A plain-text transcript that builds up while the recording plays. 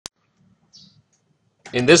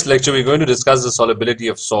In this lecture, we're going to discuss the solubility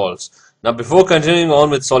of salts. Now, before continuing on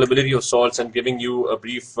with solubility of salts and giving you a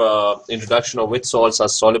brief introduction of which salts are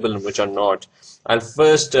soluble and which are not, I'll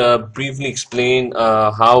first briefly explain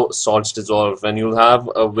how salts dissolve. And you'll have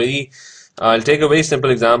I'll take a very simple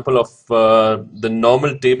example of the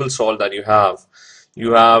normal table salt that you have.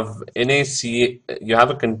 You have you have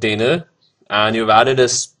a container, and you've added a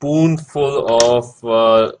spoonful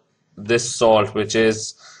of this salt, which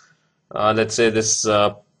is let's say this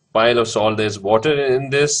pile of salt. There's water in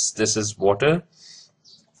this. This is water,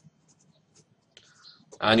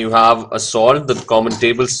 and you have a salt, the common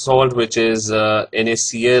table salt, which is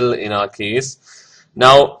NaCl in our case.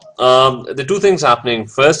 Now, the two things happening.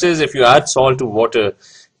 First is, if you add salt to water,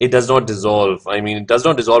 it does not dissolve. I mean, it does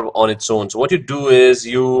not dissolve on its own. So what you do is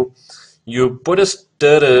you put a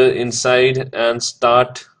stirrer inside and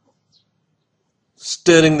start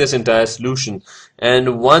stirring this entire solution.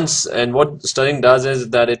 And what stirring does is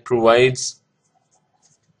that it provides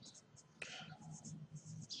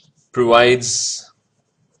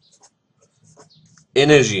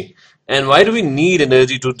energy. And why do we need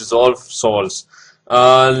energy to dissolve salts?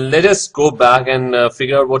 Let us go back and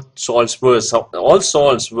figure out what salts were. So all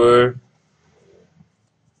salts were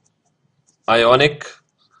ionic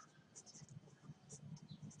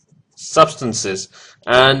substances,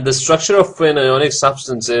 and the structure of an ionic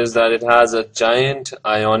substance is that it has a giant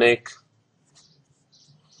ionic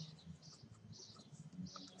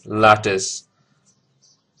lattice.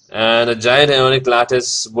 And a giant ionic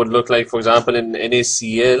lattice would look like, for example, in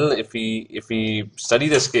NaCl. If we study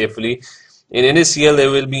this carefully, in NaCl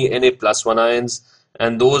there will be Na+1 ions,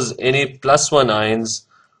 and those Na+1 ions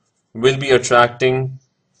will be attracting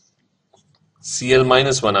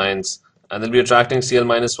Cl-1 ions, and they'll be attracting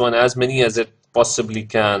Cl-1 as many as it possibly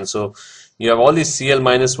can. So you have all these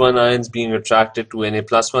Cl-1 ions being attracted to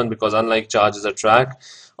Na+1, because unlike charges attract.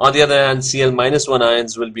 On the other hand, Cl-1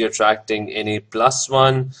 ions will be attracting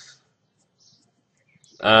Na+1,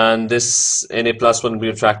 and this Na+1 will be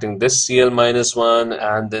attracting this Cl-1,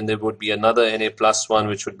 and then there would be another Na+1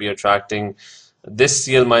 which would be attracting this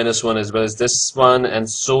Cl-1 as well as this one, and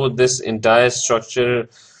so this entire structure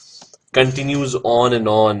continues on and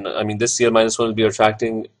on. I mean, this Cl-1 will be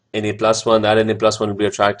attracting Na+1, that Na+1 will be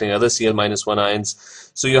attracting other Cl-1 ions.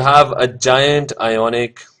 So you have a giant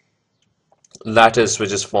ionic lattice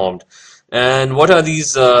which is formed. And what are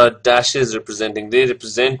these dashes representing? They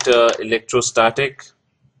represent electrostatic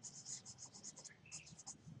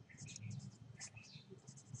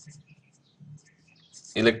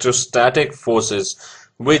forces,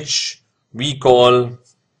 which we call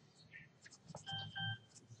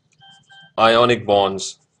ionic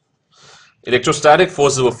bonds. Electrostatic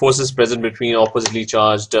forces were forces present between oppositely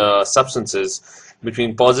charged substances,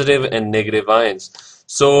 between positive and negative ions.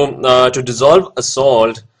 So to dissolve a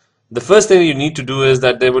salt, the first thing you need to do is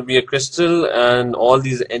that there would be a crystal, and all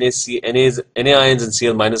these Na ions and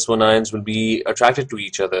Cl-1 ions will be attracted to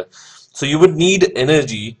each other. So you would need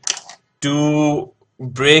energy to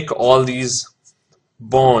break all these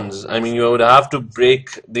bonds. I mean, you would have to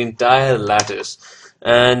break the entire lattice.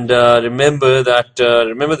 And remember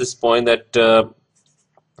this point, that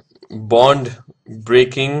bond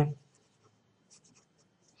breaking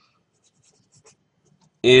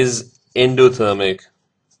is endothermic.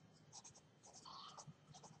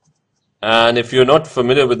 And if you're not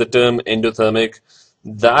familiar with the term endothermic,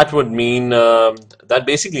 that would mean that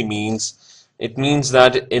basically means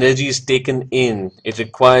that energy is taken in. It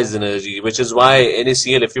requires energy, which is why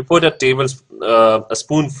NaCl, if you put a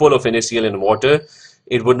spoonful of NaCl in water,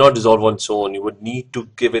 it would not dissolve on its own. You would need to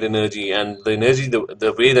give it energy, and the energy,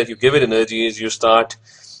 the way that you give it energy is you start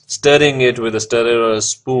stirring it with a stirrer or a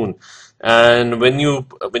spoon. And when you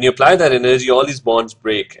apply that energy, all these bonds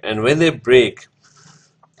break. And when they break,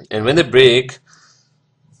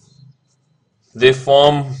 they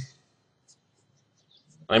form,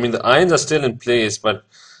 I mean, the ions are still in place, but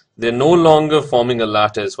they're no longer forming a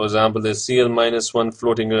lattice. For example, there's Cl-1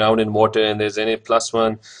 floating around in water, and there's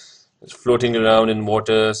Na+1 floating around in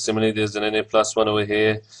water. Similarly, there's an Na+1 over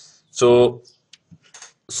here. So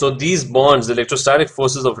these bonds, the electrostatic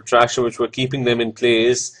forces of attraction which were keeping them in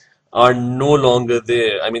place, are no longer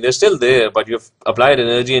there. I mean, they're still there, but you've applied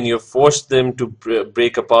energy and you've forced them to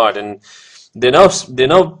break apart, and they're now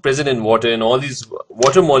present in water, and all these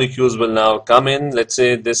water molecules will now come in. Let's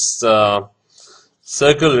say this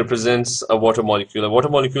circle represents a water molecule. A water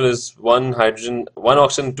molecule is one oxygen,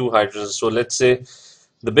 two hydrogens. So let's say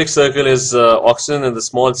the big circle is oxygen, and the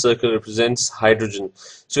small circle represents hydrogen.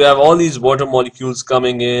 So you have all these water molecules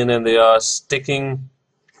coming in, and they are sticking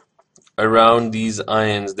around these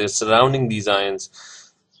ions. They're surrounding these ions.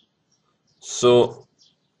 So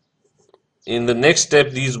in the next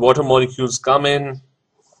step, these water molecules come in.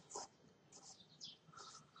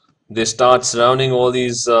 They start surrounding all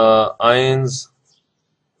these ions.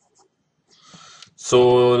 So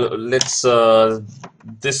let's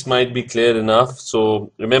this might be clear enough.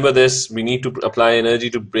 So remember this, we need to apply energy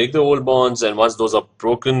to break the old bonds, and once those are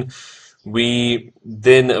broken,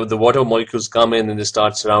 then the water molecules come in and they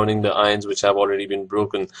start surrounding the ions which have already been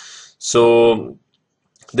broken. So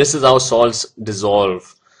this is how salts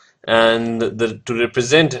dissolve. And to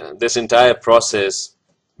represent this entire process,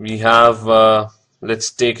 we have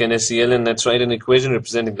let's take NaCl and let's write an equation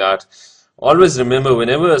representing that. Always remember,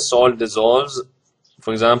 whenever a salt dissolves,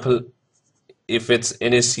 for example, if it's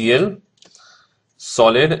NaCl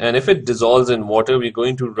solid, and if it dissolves in water, we're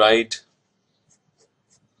going to write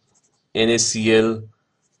NaCl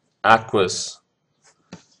aqueous.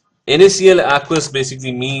 NaCl aqueous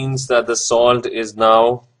basically means that the salt is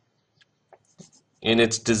now in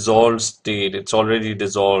its dissolved state. It's already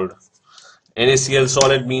dissolved. NaCl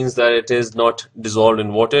solid means that it is not dissolved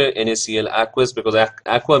in water. NaCl aqueous, because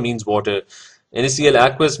aqua means water. NaCl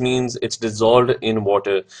aqueous means it's dissolved in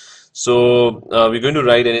water. So we're going to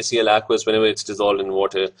write NaCl aqueous whenever it's dissolved in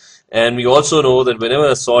water. And we also know that whenever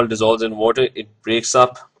a salt dissolves in water, it breaks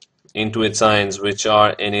up into its ions, which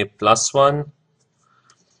are Na+1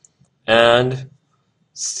 and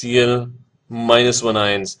Cl-1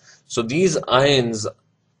 ions. So these ions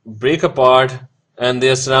break apart and they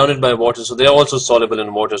are surrounded by water, so they are also soluble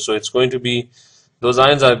in water. So it's going to be, those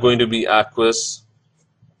ions are going to be aqueous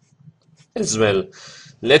as well.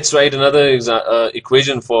 Let's write another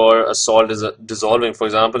equation for a salt dissolving. For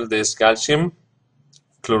example, there's calcium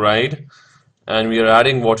chloride and we are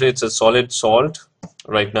adding water. It's a solid salt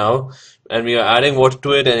right now, and we are adding water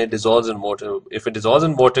to it and it dissolves in water. If it dissolves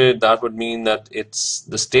in water, that would mean that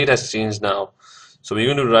the state has changed now. So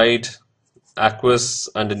we're going to write aqueous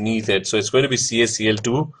underneath it. So it's going to be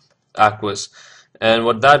CaCl2 aqueous. And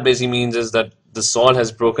what that basically means is that the salt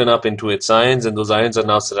has broken up into its ions, and those ions are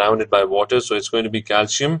now surrounded by water. So it's going to be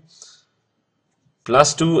calcium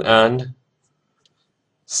 +2 and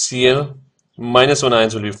Cl-1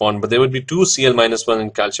 ions will be formed, but there would be 2 Cl-1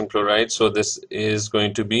 in calcium chloride. So this is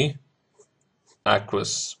going to be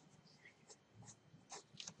aqueous.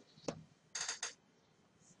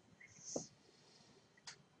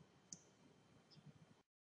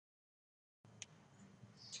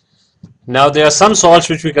 Now there are some salts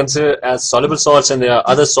which we consider as soluble salts, and there are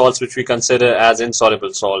other salts which we consider as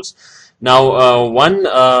insoluble salts. Now one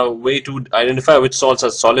way to identify which salts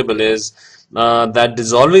are soluble is that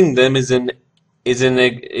dissolving them is an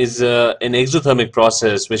exothermic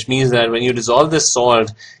process, which means that when you dissolve this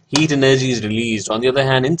salt, heat energy is released. On the other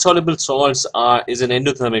hand, insoluble salts is an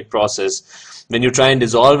endothermic process. When you try and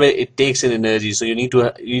dissolve it, it takes in energy. So you need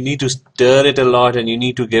to stir it a lot, and you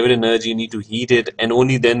need to give it energy. You need to heat it, and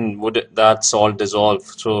only then would that salt dissolve.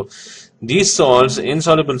 So these salts,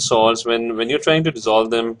 insoluble salts, when you're trying to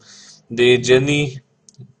dissolve them, they generally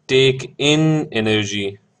take in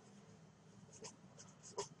energy.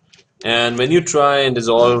 And when you try and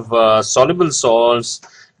dissolve soluble salts,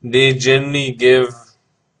 they generally give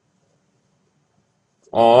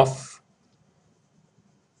off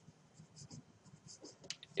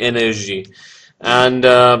energy. And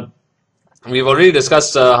we've already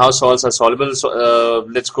discussed how salts are soluble, so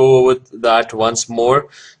let's go with that once more.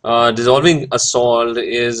 Dissolving a salt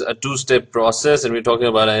is a two-step process, and we're talking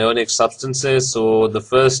about ionic substances. So the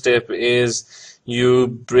first step is you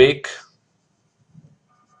break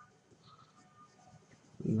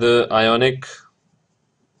the ionic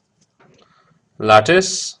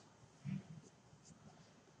lattice,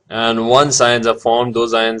 and once ions are formed,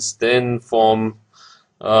 those ions then form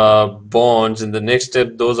bonds. In the next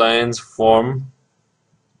step, those ions form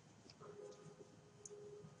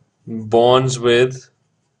bonds with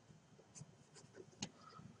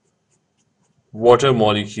water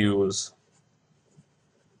molecules,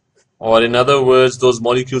 or in other words, those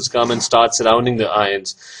molecules come and start surrounding the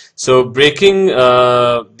ions. So breaking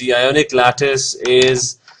the ionic lattice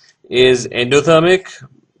is endothermic,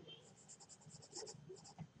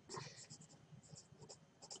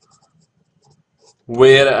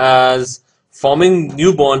 whereas forming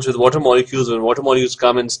new bonds with water molecules, when water molecules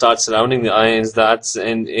come and start surrounding the ions, that's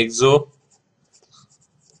an exothermic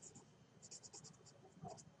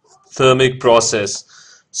process.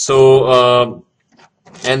 So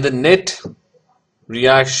and the net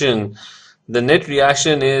reaction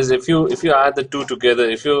is, if you add the two together,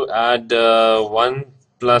 if you add 1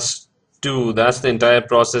 plus 2, that's the entire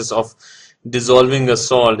process of dissolving a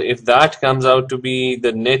salt. If that comes out to be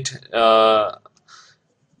the net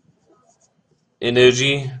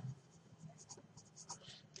energy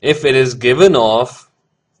if it is given off,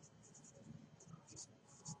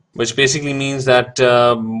 which basically means that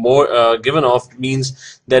more given off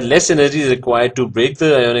means that less energy is required to break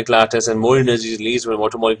the ionic lattice and more energy is released when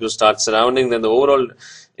water molecules start surrounding, then the overall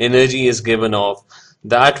energy is given off.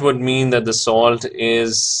 That would mean that the salt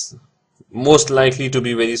is most likely to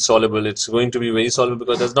be very soluble. It's going to be very soluble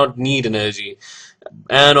because it does not need energy.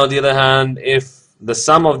 And on the other hand, if the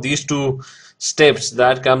sum of these two steps,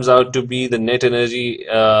 that comes out to be the net energy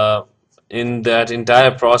in that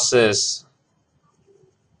entire process,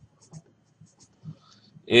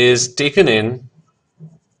 is taken in,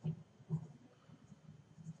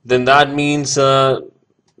 then that means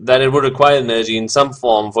that it would require energy in some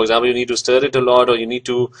form. For example, you need to stir it a lot, or you need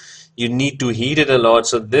to heat it a lot.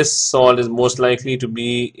 So this salt is most likely to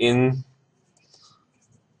be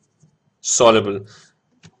insoluble.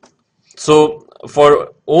 So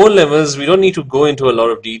for O levels, we don't need to go into a lot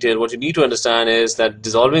of detail. What you need to understand is that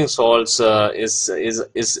dissolving salts is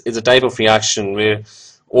a type of reaction where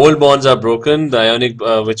old bonds are broken. The ionic,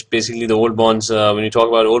 which basically the old bonds, when you talk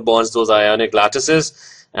about old bonds, those are ionic lattices,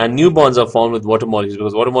 and new bonds are formed with water molecules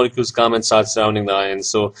because water molecules come and start surrounding the ions.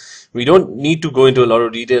 So we don't need to go into a lot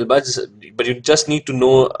of detail, but you just need to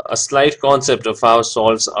know a slight concept of how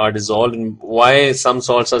salts are dissolved and why some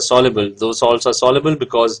salts are soluble. Those salts are soluble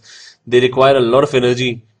because they require a lot of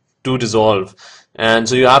energy to dissolve, and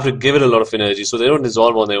so you have to give it a lot of energy, so they don't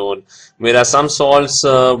dissolve on their own. Whereas some salts,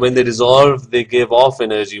 when they dissolve, they give off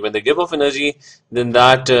energy. When they give off energy, then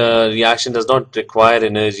that reaction does not require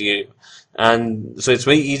energy, and so it's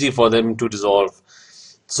very easy for them to dissolve.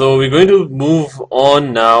 So we're going to move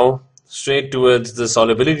on now straight towards the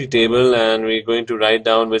solubility table, and we're going to write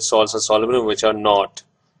down which salts are soluble and which are not.